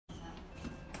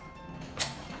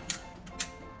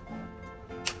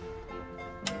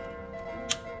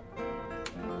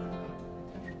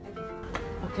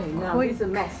Okay, now it's a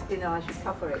mess. I should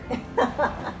cover it.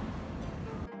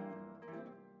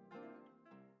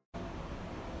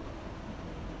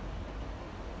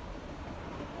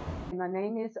 My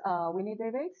name is Winnie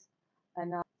Davies,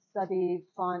 and I study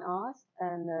fine arts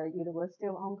at the University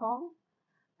of Hong Kong.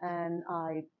 And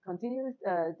I continue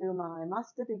to do my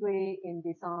master degree in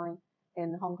design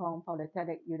in Hong Kong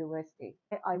Polytechnic University.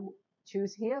 I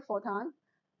choose here Fotan.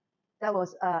 That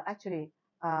was actually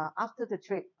after the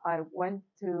trip. I went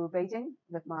to Beijing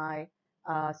with my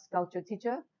sculpture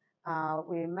teacher.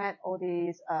 We met all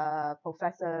these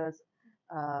professors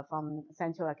from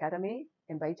Central Academy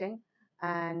in Beijing,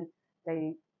 and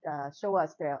they show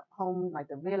us their home, like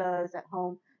the villas at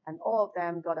home, and all of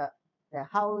them got their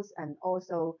house and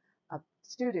also a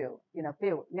studio,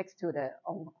 built next to their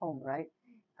own home, right?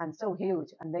 And so huge,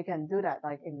 and they can do that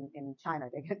like in China.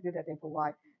 They can do that. They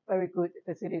provide very good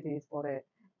facilities for the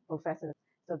professors,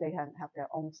 so they can have their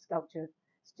own sculpture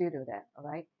studio there. All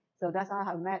right. So that's how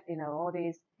I met, all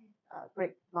these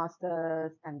great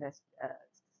masters and the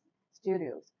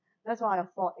studios. That's why I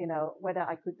thought, whether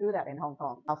I could do that in Hong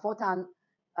Kong. Fortan,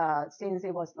 since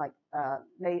it was like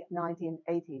late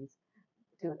 1980s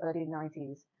to early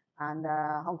 90s, and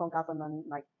Hong Kong government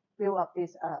like built up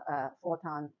this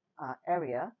Fortan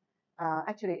area.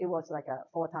 Actually, it was like a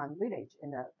Fotan village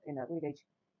in a village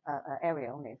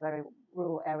area only, very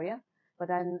rural area. But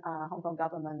then Hong Kong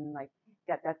government like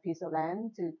get that piece of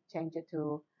land to change it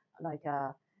to like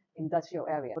a industrial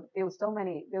area. There were so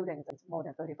many buildings, more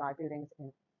than 35 buildings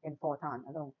in Fotan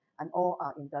alone, and all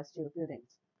are industrial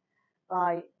buildings.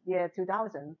 By year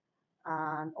 2000,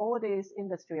 and all this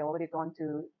industry already gone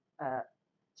to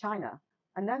China.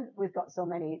 And then we've got so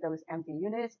many those empty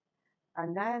units.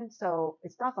 And then so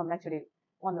it started from actually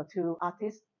one or two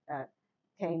artists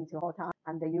came to Fotan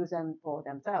and they use them for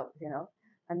themselves.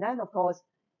 And then of course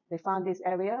they found this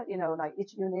area, like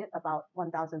each unit about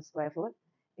 1,000 square foot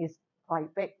is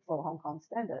quite big for Hong Kong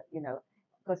standard,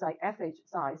 because like average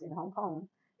size in Hong Kong,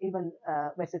 even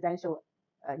residential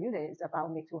unit is about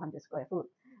only 200 square foot,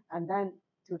 and then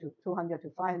 200 to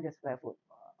 500 square foot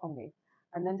only.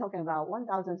 And then talking about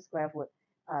 1,000 square foot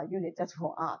unit just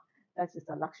for art, that's just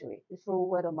a luxury. It's through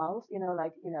word of mouth,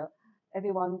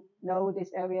 everyone know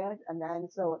this area, and then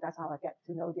so that's how I get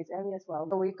to know this area as well.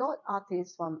 So we got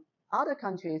artists from other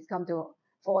countries come to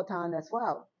Fotan as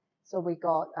well. So we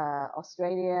got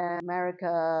Australia,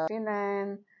 America,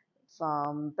 Finland,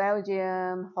 from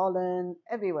Belgium, Holland,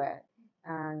 everywhere,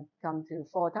 and come to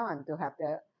Fotan to have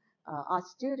their art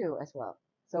studio as well.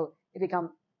 So it become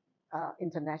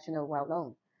international, well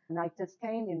known. And I just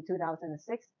came in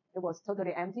 2006. It was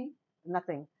totally empty,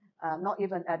 nothing, not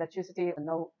even electricity,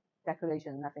 no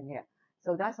decoration, nothing here.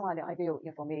 So that's why the ideal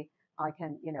for me, I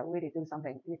can really do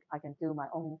something. I can do my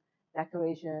own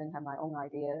decoration, have my own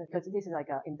idea, because this is like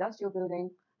an industrial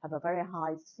building, have a very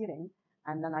high ceiling,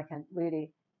 and then I can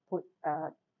really put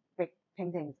big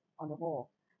paintings on the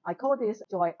wall. I call this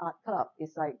Joy Art Club.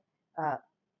 It's like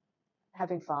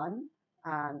having fun,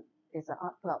 and it's an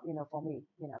art club, for me.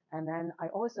 And then I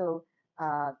also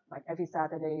like every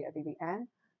Saturday, every weekend,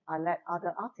 I let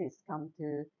other artists come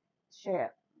to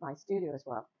share my studio as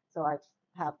well. So I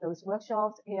have those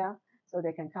workshops here, so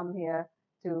they can come here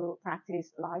to practice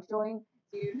live drawing.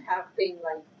 You have been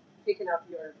like picking up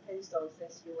your pencil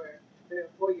since you were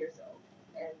 4 years old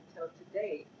and till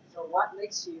today. So what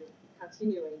makes you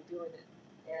continuing doing it?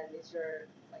 And is your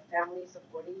like family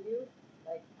supporting you?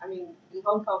 Like I mean, in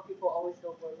Hong Kong, people always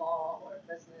go for law or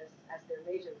business as their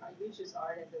major, right? You choose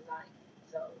art and design.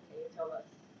 So can you tell us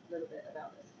a little bit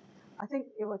about this? I think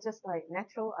it was just like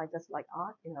natural. I just like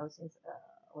art, since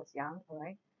I was young,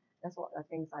 right? That's what I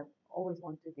think I always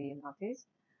want to be an artist.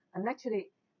 And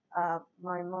actually,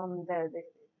 my mom,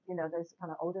 those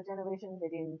kind of older generation, they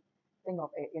didn't think of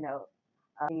it,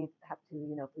 they have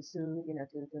to, pursue,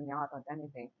 to do art or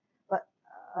anything. But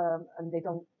and they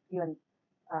don't even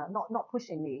not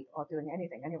pushing me or doing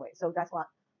anything anyway. So that's why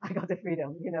I got the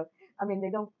freedom. I mean, they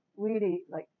don't really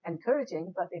like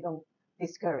encouraging, but they don't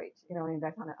discourage, in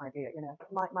that kind of idea.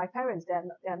 My parents,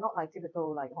 they're not like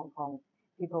typical like Hong Kong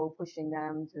people pushing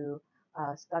them to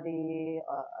study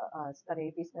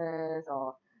business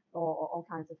or all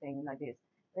kinds of things like this.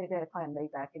 They're quite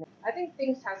laid back. I think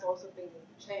things has also been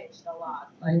changed a lot.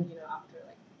 Like after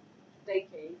like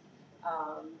decades,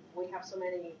 we have so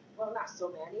many. Well, not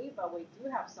so many, but we do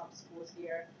have some schools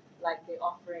here. Like they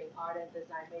offering art and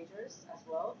design majors as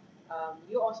well.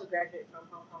 You also graduate from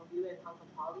Hong Kong U and Hong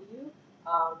Kong Poly U.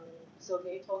 So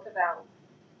can you talk about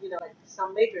like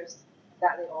some majors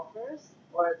that they offers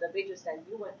or the majors that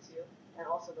you went to and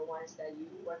also the ones that you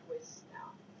work with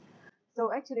now?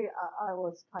 So actually, I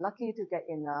was quite lucky to get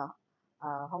in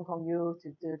Hong Kong U to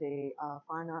do the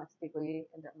fine arts degree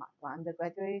in my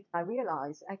undergraduate. I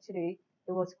realized actually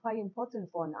it was quite important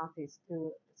for an artist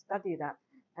to study that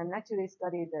and actually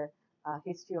study the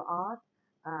history of art,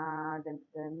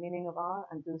 the meaning of art,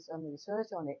 and do some research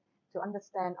on it to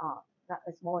understand art. That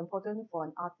is more important for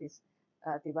an artist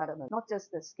development, not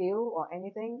just the skill or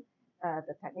anything,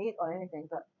 the technique or anything,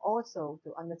 but also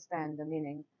to understand the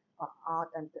meaning of art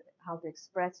and how to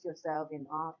express yourself in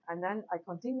art. And then I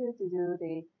continued to do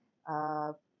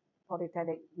the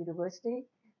Polytechnic University,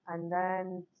 and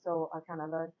then so I kind of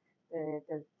learned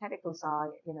the technical side,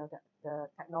 the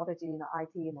technology,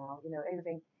 IT now,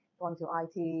 everything gone to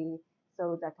IT,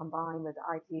 so that combined with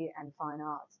IT and fine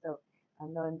arts. So I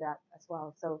learned that as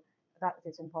well. So that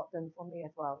is important for me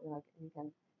as well. You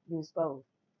can use both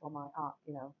for my art,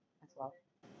 as well.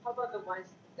 How about the ones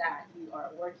that you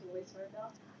are working with right now?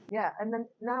 Yeah, and then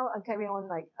now I carry on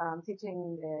like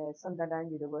teaching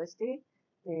Sunderland University,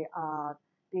 the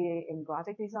BA in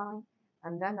graphic design,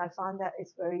 and then I find that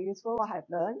it's very useful. What I've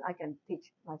learned, I can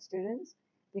teach my students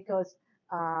because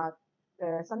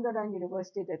the Sunderland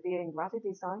University, the BA in graphic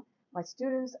design, my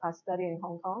students are studying in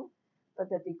Hong Kong, but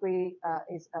the degree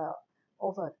is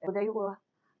over. They will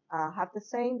have the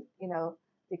same,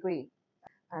 degree.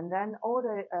 And then all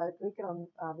the curriculum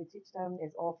we teach them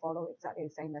is all follow exactly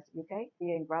the same as UK.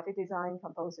 In graphic design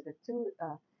composed of two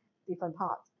different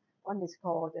parts. One is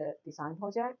called the design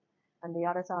project, and the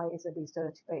other side is a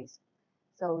research base.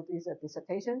 So this is a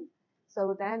dissertation.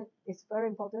 So then it's very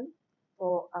important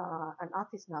for an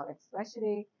artist now,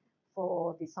 especially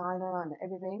for designer and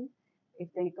everything. If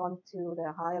they've gone to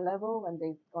the higher level and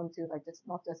they've gone to like just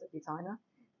not just a designer,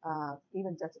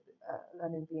 even just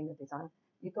learning being a designer,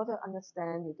 you got to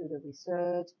understand, you do the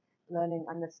research, learning,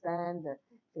 understand the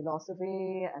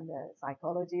philosophy and the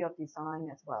psychology of design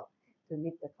as well to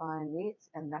meet the client needs.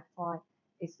 And that's why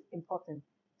it's important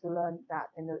to learn that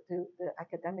and to the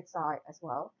academic side as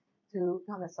well to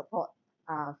kind of support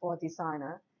for a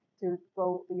designer to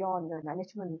go beyond the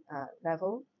management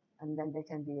level, and then they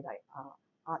can be like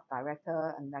art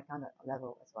director and that kind of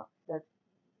level as well. The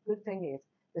good thing is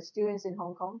the students in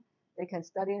Hong Kong, they can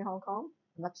study in Hong Kong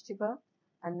much cheaper,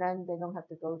 and then they don't have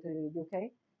to go to the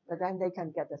UK, but then they can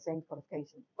get the same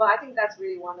qualification. Well, I think that's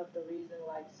really one of the reasons,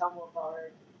 like some of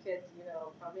our kids,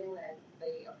 from England,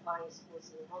 they apply in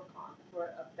schools in Hong Kong for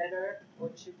a better or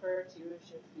cheaper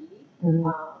tuition fee.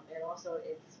 Mm-hmm. And also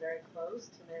it's very close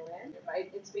to mainland,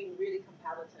 right? It's been really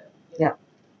competitive. Yeah.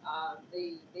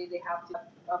 They have to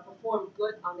perform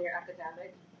good on their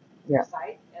academic Yeah.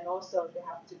 side, and also they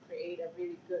have to create a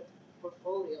really good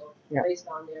portfolio Yeah. based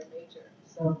on their major.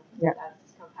 So Yeah.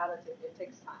 that's competitive. It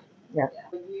takes time. Yeah.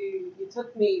 You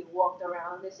took me walked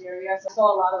around this area. So I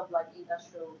saw a lot of like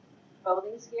industrial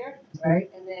buildings here,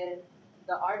 right? And then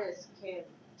the artists came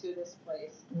to this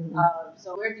place.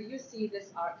 So where do you see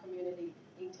this art community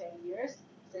in 10 years?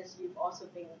 Since you've also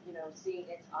been, seeing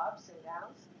its ups and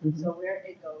downs. So where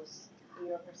it goes in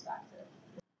your perspective?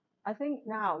 I think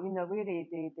now, really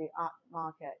the art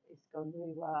market is going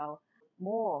really well.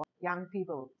 More young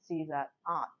people see that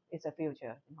art is a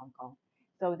future in Hong Kong.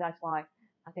 So that's why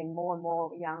I think more and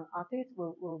more young artists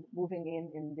will moving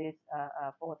in this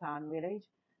Fotan village,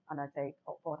 and I say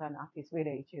Fotan artist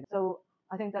village. So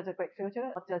I think that's a great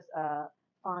future, not just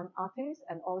fine artists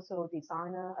and also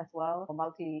designer as well,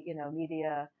 multi,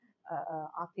 media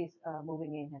artists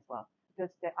moving in as well.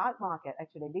 Because the art market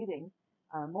actually leading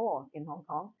more in Hong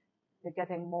Kong. They're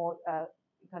getting more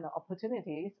kind of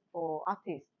opportunities for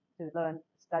artists to learn,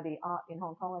 study art in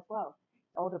Hong Kong as well.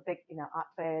 All the big, art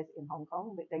fairs in Hong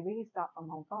Kong, they really start from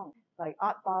Hong Kong, like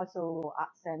Art Basel, Art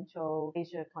Central,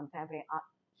 Asia Contemporary Art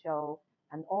Show,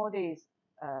 and all these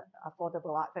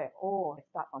affordable art fair all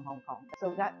start from Hong Kong.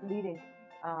 So that leading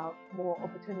more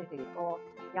opportunity for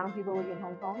young people in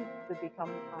Hong Kong to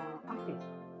become artists,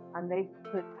 and they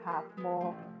could have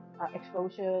more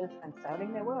exposures and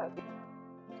selling their work.